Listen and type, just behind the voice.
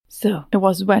So it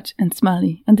was wet and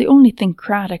smelly, and the only thing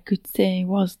Craddock could say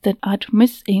was that I'd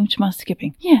misaimed my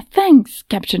skipping. Yeah, thanks,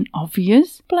 Captain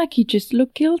Obvious. Blackie just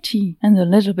looked guilty and a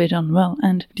little bit unwell,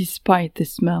 and despite the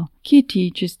smell, Kitty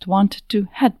just wanted to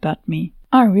headbutt me.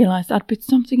 I realized I'd put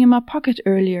something in my pocket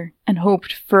earlier and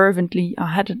hoped fervently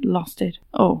I hadn't lost it.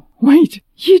 Oh, wait,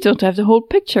 you don't have the whole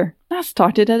picture. I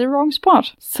started at the wrong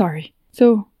spot. Sorry.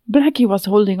 So Blackie was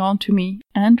holding on to me,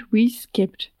 and we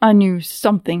skipped. I knew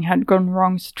something had gone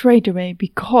wrong straight away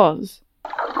because...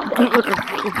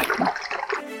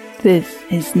 This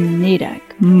is Nedak,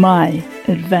 my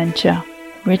adventure,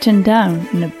 written down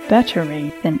in a better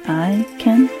way than I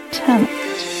can tell it.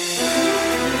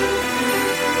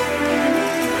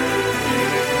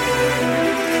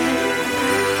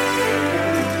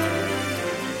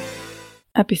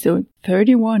 Episode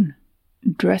 31.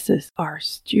 Dresses are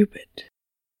stupid.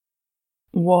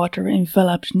 Water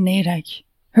enveloped Nedak.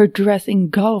 Her dress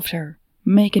engulfed her,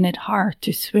 making it hard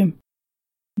to swim.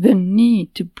 The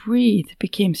need to breathe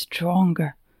became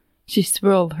stronger. She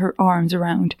swirled her arms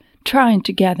around, trying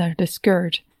to gather the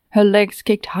skirt. Her legs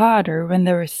kicked harder when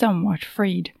they were somewhat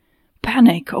freed.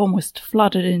 Panic almost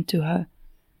flooded into her.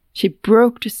 She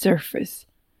broke the surface.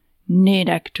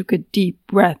 Nedak took a deep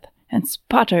breath and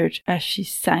sputtered as she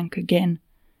sank again.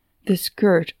 The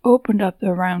skirt opened up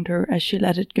around her as she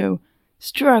let it go,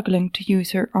 struggling to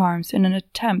use her arms in an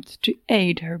attempt to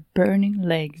aid her burning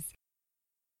legs.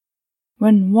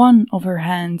 When one of her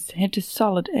hands hit a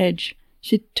solid edge,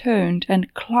 she turned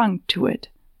and clung to it.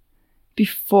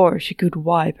 Before she could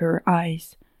wipe her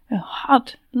eyes, a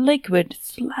hot liquid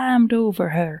slammed over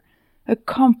her,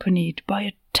 accompanied by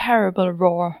a terrible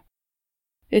roar.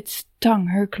 It stung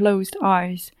her closed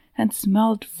eyes and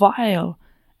smelled vile,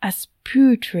 as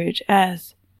putrid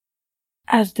as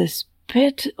the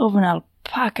spit of an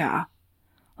alpaca,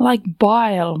 like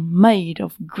bile made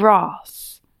of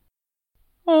grass.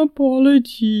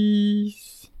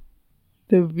 Apologies,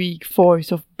 the weak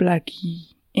voice of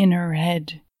Blackie in her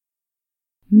head.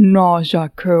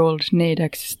 Nausea curled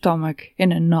Nedak's stomach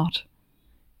in a knot.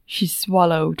 She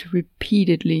swallowed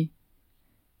repeatedly.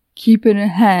 Keeping a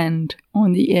hand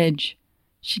on the edge,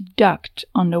 she ducked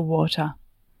underwater.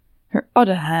 Her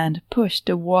other hand pushed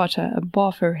the water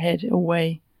above her head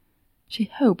away. She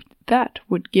hoped that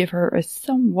would give her a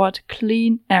somewhat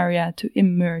clean area to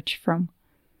emerge from.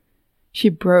 She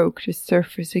broke the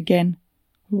surface again,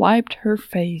 wiped her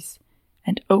face,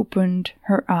 and opened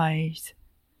her eyes.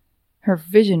 Her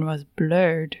vision was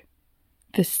blurred.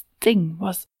 The sting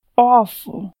was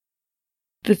awful.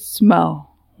 The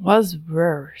smell was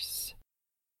worse.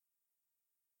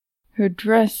 Her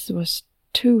dress was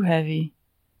too heavy.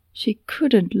 She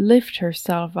couldn't lift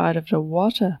herself out of the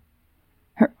water.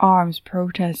 Her arms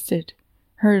protested.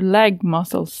 Her leg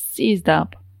muscles seized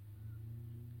up.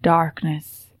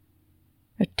 Darkness.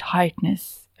 A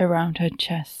tightness around her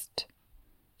chest.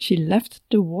 She left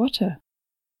the water.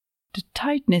 The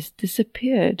tightness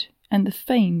disappeared, and the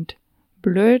faint,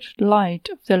 blurred light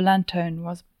of the lantern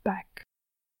was back.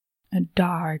 A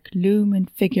dark, looming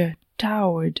figure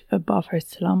towered above her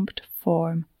slumped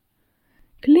form.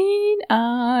 Clean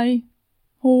eye.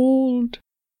 Hold.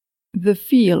 The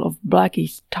feel of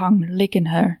Blackie's tongue licking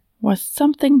her was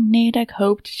something Nedak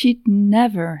hoped she'd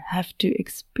never have to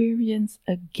experience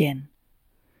again.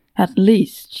 At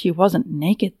least she wasn't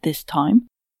naked this time.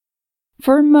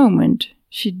 For a moment,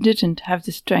 she didn't have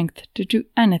the strength to do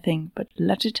anything but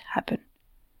let it happen.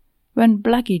 When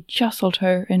Blackie jostled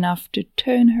her enough to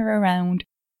turn her around,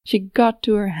 she got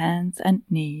to her hands and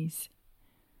knees.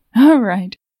 All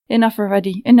right. Enough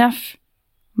already, enough!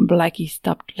 Blackie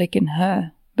stopped licking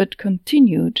her, but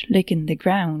continued licking the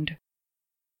ground.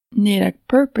 Nedak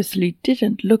purposely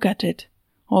didn't look at it,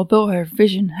 although her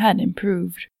vision had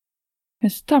improved. Her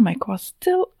stomach was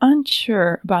still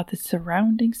unsure about the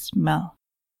surrounding smell.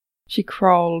 She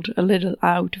crawled a little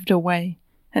out of the way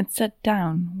and sat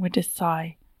down with a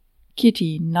sigh.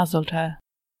 Kitty nuzzled her.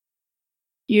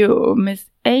 You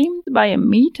misaimed by a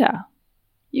meter.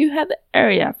 You had the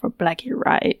area for Blackie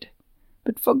right,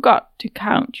 but forgot to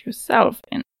count yourself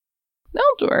in.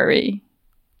 Don't worry,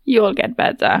 you'll get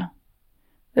better.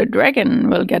 The dragon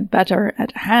will get better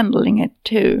at handling it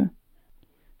too.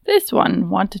 This one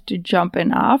wanted to jump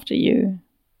in after you.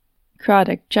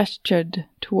 Craddock gestured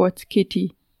towards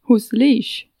Kitty, whose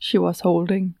leash she was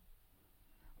holding.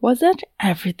 Was that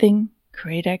everything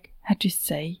Craddock had to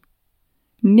say?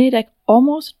 Nedak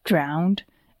almost drowned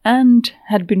and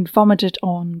had been vomited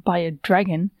on by a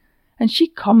dragon, and she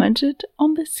commented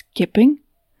on the skipping?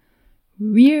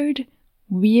 Weird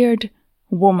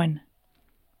woman.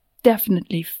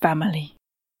 Definitely family.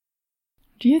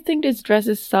 Do you think this dress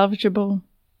is salvageable?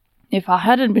 If I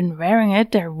hadn't been wearing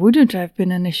it, there wouldn't have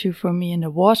been an issue for me in the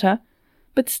water,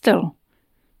 but still,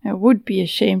 it would be a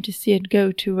shame to see it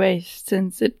go to waste,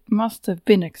 since it must have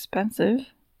been expensive.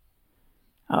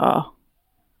 Oh,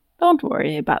 don't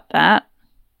worry about that.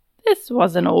 This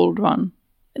was an old one.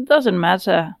 It doesn't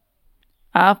matter.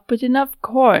 I've put enough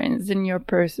coins in your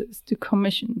purses to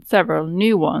commission several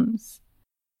new ones.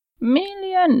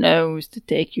 Amelia knows to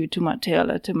take you to my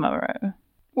tailor tomorrow.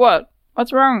 What?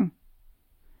 What's wrong?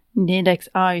 Nedek's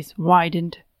eyes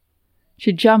widened.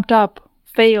 She jumped up,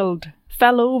 failed,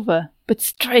 fell over, but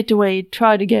straightway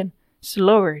tried again,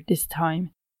 slower this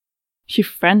time. She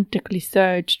frantically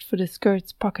searched for the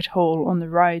skirt's pocket hole on the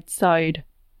right side.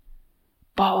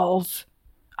 Balls!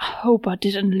 I hope I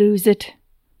didn't lose it.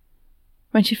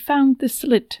 When she found the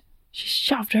slit, she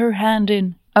shoved her hand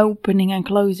in, opening and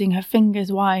closing her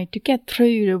fingers wide to get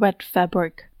through the wet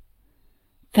fabric.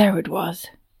 There it was.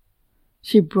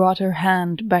 She brought her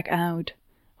hand back out,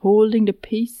 holding the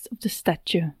piece of the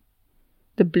statue.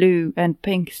 The blue and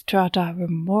pink strata were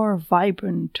more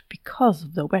vibrant because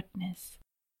of the wetness.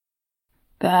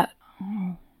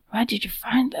 Where did you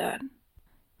find that?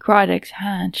 Craddock's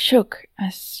hand shook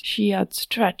as she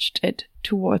outstretched it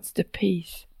towards the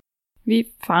piece.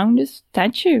 We found a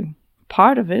statue,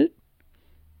 part of it.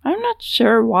 I'm not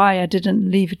sure why I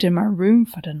didn't leave it in my room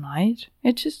for the night.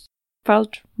 It just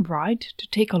felt right to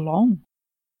take along.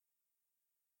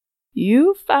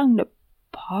 You found a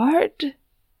part?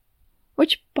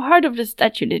 Which part of the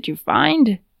statue did you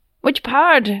find? Which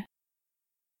part?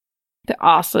 The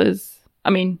asses.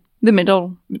 The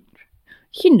middle.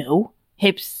 You know,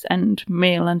 hips and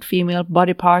male and female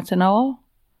body parts and all.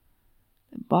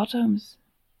 The bottoms.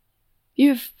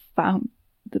 You've found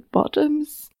the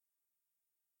bottoms?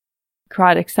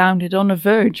 Craddock sounded on the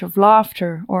verge of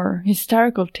laughter or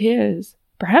hysterical tears,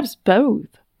 perhaps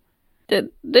both.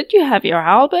 Did you have your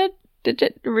halberd? Did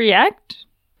it react?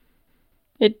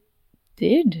 It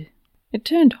did. It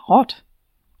turned hot.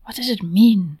 What does it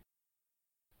mean?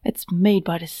 It's made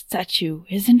by the statue,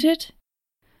 isn't it?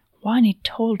 Winnie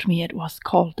told me it was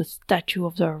called the Statue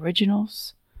of the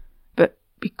Originals, but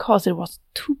because it was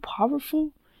too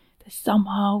powerful, they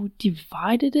somehow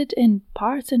divided it in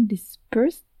parts and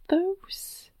dispersed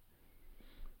those.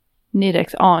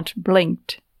 Nedek's aunt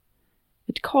blinked.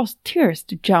 It caused tears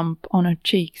to jump on her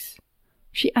cheeks.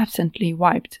 She absently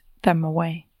wiped them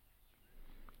away.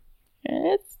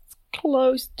 It's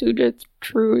close to the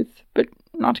truth, but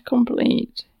not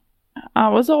complete. I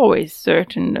was always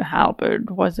certain the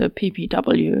halberd was a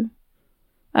PPW.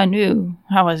 I knew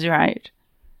I was right.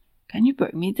 Can you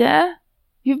bring me there?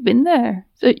 You've been there,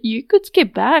 so you could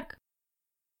skip back.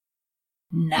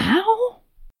 Now?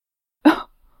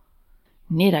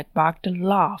 Nedek barked a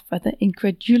laugh at the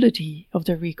incredulity of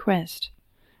the request.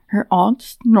 Her aunt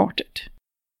snorted.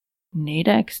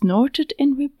 Nedek snorted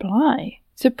in reply,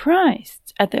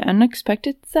 surprised at the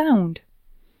unexpected sound.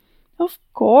 Of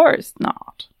course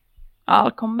not.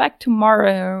 I'll come back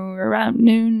tomorrow around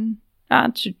noon.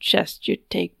 I'd suggest you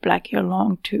take Blackie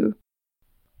along too.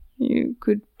 You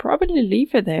could probably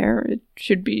leave her there. It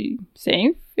should be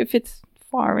safe if it's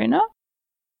far enough.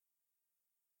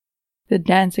 The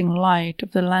dancing light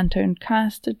of the lantern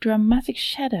cast a dramatic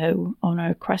shadow on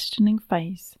her questioning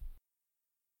face.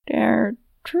 There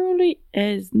truly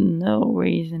is no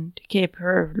reason to keep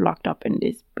her locked up in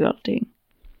this building.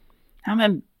 I'm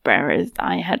embarrassed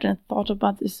I hadn't thought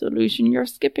about the solution your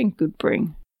skipping could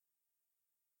bring.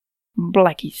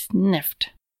 Blackie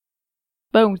sniffed.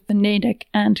 Both Nedek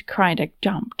and Craddock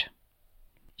jumped.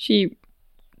 She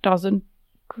doesn't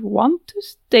want to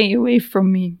stay away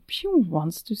from me. She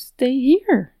wants to stay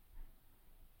here.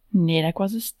 Nedek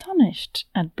was astonished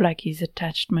at Blackie's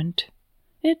attachment.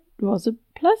 It was a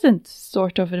pleasant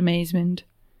sort of amazement.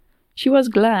 She was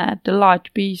glad the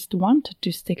large beast wanted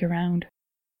to stick around.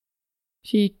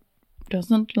 She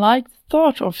doesn't like the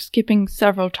thought of skipping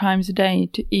several times a day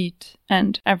to eat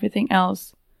and everything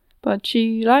else, but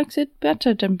she likes it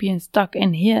better than being stuck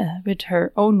in here with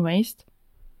her own waste.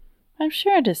 I'm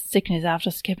sure the sickness after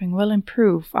skipping will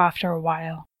improve after a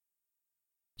while,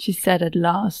 she said at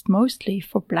last, mostly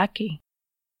for Blackie.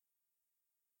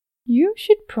 You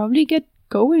should probably get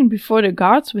going before the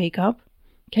guards wake up.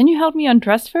 Can you help me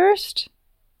undress first?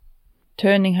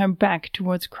 Turning her back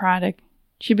towards Craddock,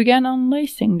 she began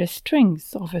unlacing the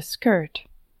strings of her skirt.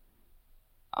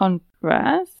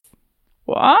 Undress?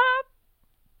 What?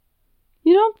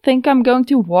 You don't think I'm going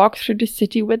to walk through the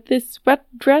city with this wet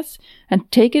dress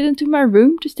and take it into my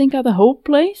room to stink out the whole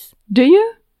place, do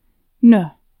you?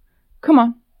 No. Come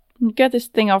on, get this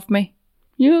thing off me.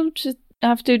 You'll just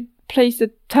have to place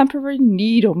a temporary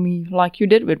need on me like you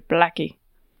did with Blackie.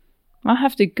 I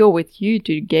have to go with you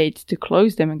to the gates to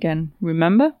close them again,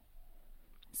 remember?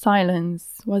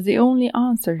 Silence was the only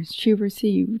answer she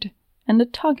received, and a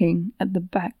tugging at the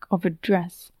back of her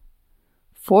dress.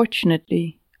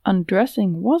 Fortunately,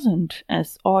 undressing wasn't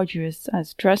as arduous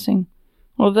as dressing,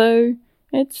 although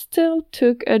it still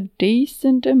took a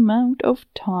decent amount of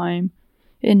time,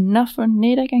 enough for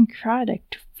Nedek and Craddock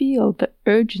to feel the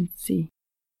urgency.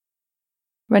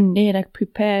 When Nedek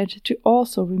prepared to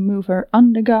also remove her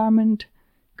undergarment,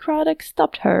 Craddock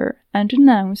stopped her and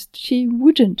announced she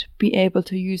wouldn't be able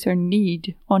to use her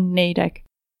need on Nedek.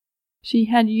 She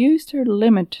had used her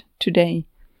limit today.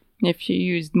 If she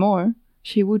used more,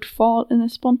 she would fall in a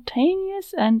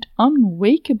spontaneous and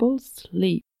unwakeable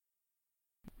sleep.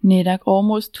 Nedek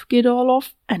almost took it all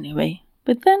off anyway,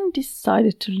 but then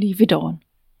decided to leave it on,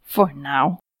 for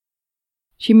now.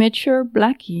 She made sure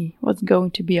Blackie was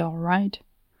going to be all right.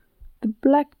 The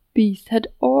black beast had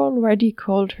already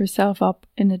curled herself up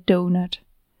in a donut.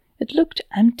 It looked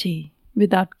empty,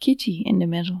 without Kitty in the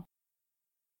middle.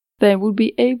 They would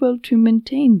be able to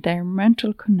maintain their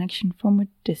mental connection from a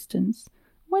distance,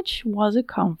 which was a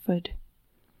comfort.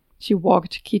 She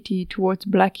walked Kitty towards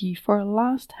Blackie for a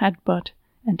last headbutt,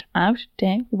 and out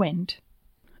they went.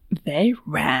 They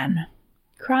ran.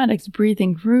 Craddock's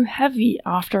breathing grew heavy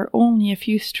after only a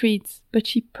few streets, but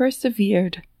she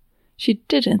persevered. She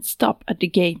didn't stop at the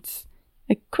gates.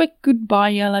 A quick goodbye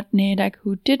yell at Nedek,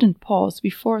 who didn't pause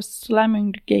before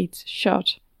slamming the gates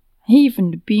shut.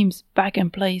 Even the beams back in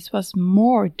place was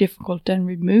more difficult than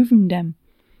removing them.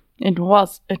 It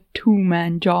was a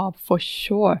two-man job for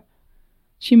sure.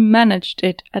 She managed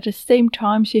it at the same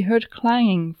time she heard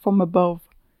clanging from above.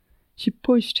 She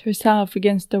pushed herself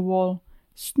against the wall,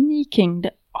 sneaking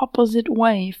the opposite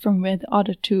way from where the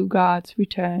other two guards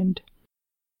returned.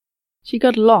 She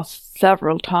got lost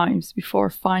several times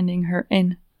before finding her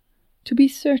inn. To be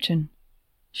certain,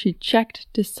 she checked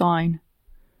the sign.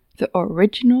 The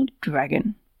Original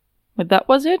Dragon. But that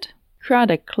was it.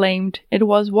 Craddock claimed it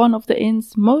was one of the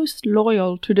inns most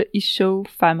loyal to the Isho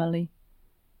family.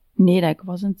 Nedek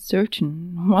wasn't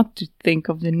certain what to think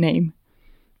of the name.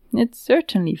 It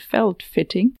certainly felt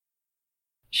fitting.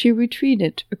 She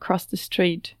retreated across the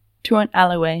street to an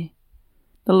alleyway.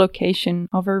 The location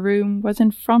of her room was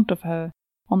in front of her,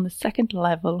 on the second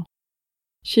level.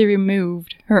 She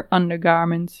removed her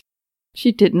undergarments.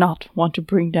 She did not want to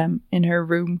bring them in her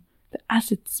room. The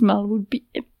acid smell would be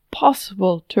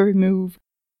impossible to remove.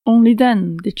 Only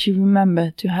then did she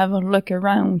remember to have a look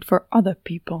around for other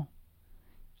people.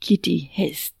 Kitty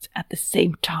hissed at the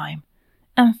same time,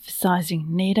 emphasizing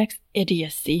Nedek's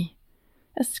idiocy.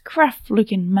 A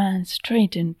scruff-looking man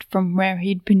straightened from where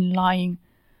he'd been lying.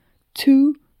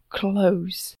 Too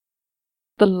close.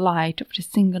 The light of the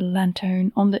single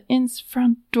lantern on the inn's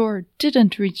front door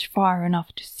didn't reach far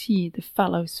enough to see the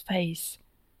fellow's face.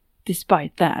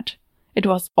 Despite that, it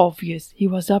was obvious he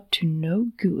was up to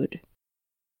no good.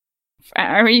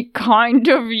 "Very kind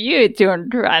of you to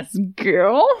undress,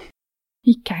 girl,"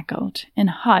 he cackled in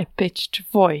a high-pitched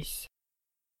voice.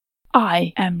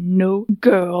 "I am no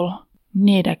girl."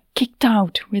 Nedek kicked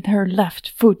out with her left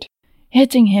foot,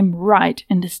 hitting him right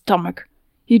in the stomach.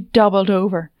 He doubled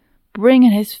over,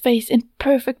 bringing his face in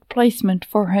perfect placement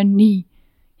for her knee.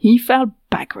 He fell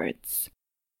backwards.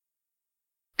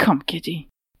 "Come, Kitty."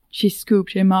 She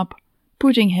scooped him up,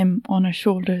 putting him on her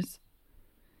shoulders.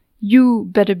 "You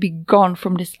better be gone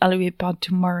from this alleyway by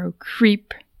tomorrow,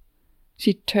 creep."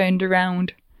 She turned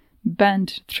around,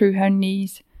 bent through her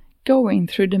knees, going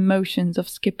through the motions of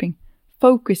skipping,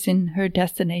 focusing her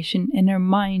destination in her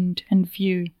mind and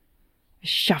view. A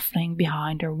shuffling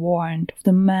behind her warned of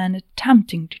the man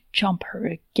attempting to jump her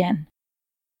again.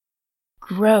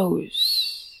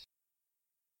 Gross.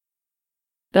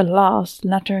 The last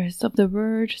letters of the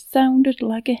word sounded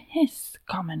like a hiss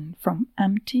coming from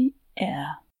empty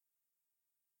air.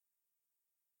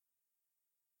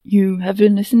 You have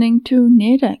been listening to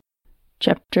Nedek,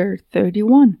 Chapter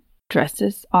 31,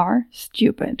 Dresses Are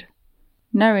Stupid.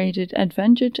 Narrated,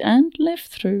 adventured, and lived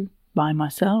through by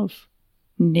myself,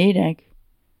 Nedek.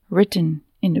 Written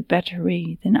in a better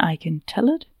way than I can tell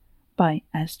it by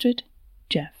Astrid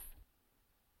Jeff.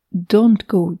 Don't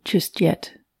go just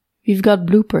yet. We've got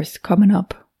bloopers coming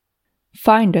up.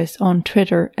 Find us on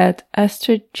Twitter at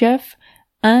Astrid Jeff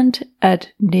and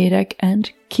at Nedek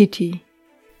and Kitty.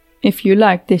 If you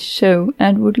like this show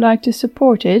and would like to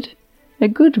support it, a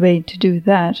good way to do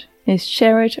that is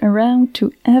share it around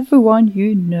to everyone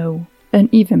you know. An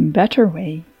even better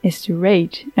way is to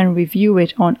rate and review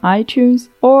it on iTunes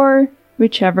or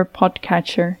whichever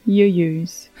podcatcher you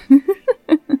use.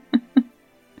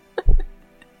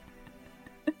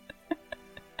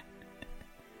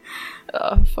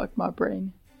 Oh, fuck my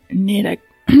brain. Nedak.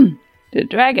 The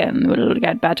dragon will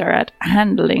get better at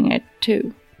handling it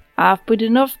too. I've put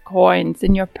enough coins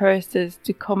in your purses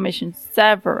to commission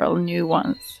several new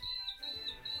ones.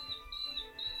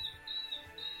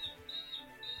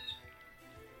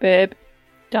 Babe,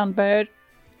 Dunbird.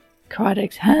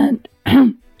 Craddock's hand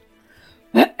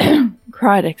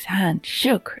Craddock's hand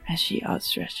shook as she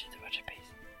outstretched it towards the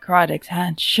piece. Craddock's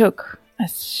hand shook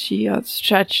as she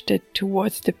outstretched it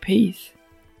towards the piece.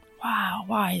 Wow,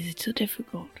 why is it so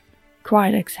difficult?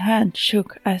 Craddock's hand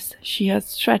shook as she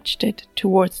outstretched it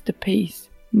towards the piece.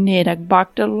 Nedak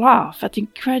barked a laugh at the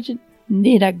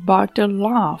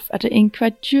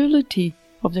incredulity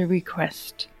of the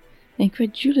request.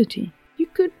 Incredulity. You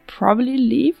could probably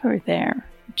leave her there.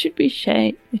 It should be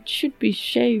safe. It should be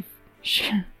safe.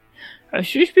 It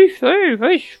should be safe.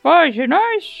 It's fine,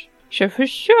 nice. So for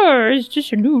sure, is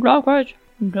this a new locket?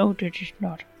 No, that is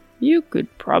not. You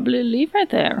could probably leave her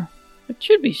there. It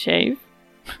should be safe.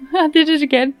 I did it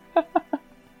again.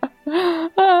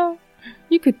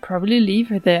 You could probably leave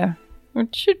her there.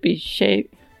 It should be safe.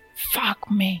 Fuck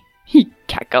me, he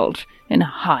cackled in a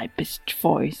high-pitched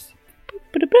voice. Boop,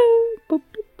 boop, boop, boop,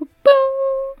 boop,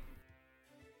 boop.